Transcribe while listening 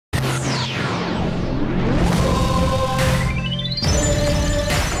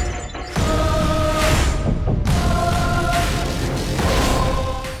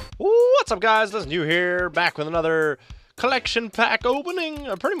What's up, guys? DustinYewy here, back with another collection pack opening.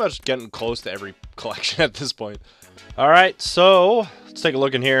 I'm pretty much getting close to every collection at this point. Alright, so let's take a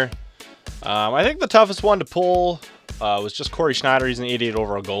look in here. I think the toughest one to pull was just Corey Schneider. He's an 88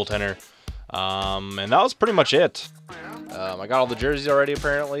 overall goaltender. And that was pretty much it. I got all the jerseys already,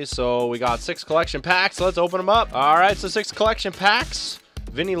 apparently, so we got 6 collection packs. Let's open them up. Alright, so 6 collection packs.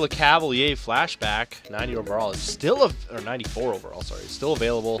 Vinny LeCavalier flashback, 90 overall. It's still or 94 overall, sorry. It's still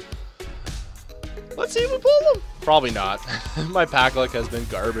available. Let's see if we pull them. Probably not. My pack luck has been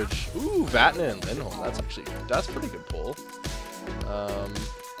garbage. Ooh, Vatanen and Lindholm. That's pretty good pull.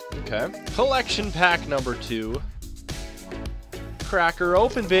 Okay. Collection pack number 2. Cracker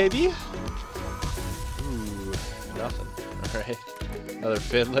open, baby. Ooh, nothing. All right. Another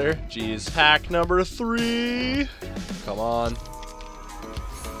Fiddler. Jeez. Pack number 3. Come on.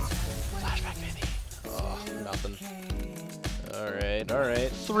 Flashback, Vinny. Oh, nothing. All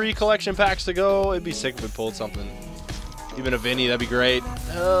right. 3 collection packs to go. It'd be sick if we pulled something. Even a Vinny, that'd be great.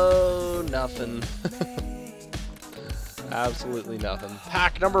 Oh, nothing. Absolutely nothing.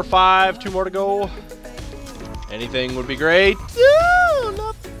 Pack number 5. 2 more to go. Anything would be great. No,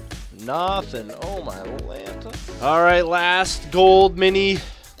 nothing. Nothing. Oh, my Lanta. All right, last gold mini.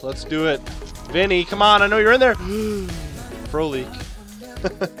 Let's do it. Vinny, come on. I know you're in there. Pro leak.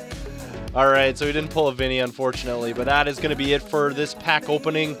 All right, so we didn't pull a Vinny, unfortunately, but that is going to be it for this pack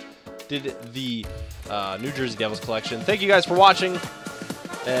opening. Did the New Jersey Devils collection. Thank you guys for watching,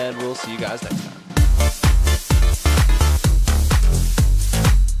 and we'll see you guys next time.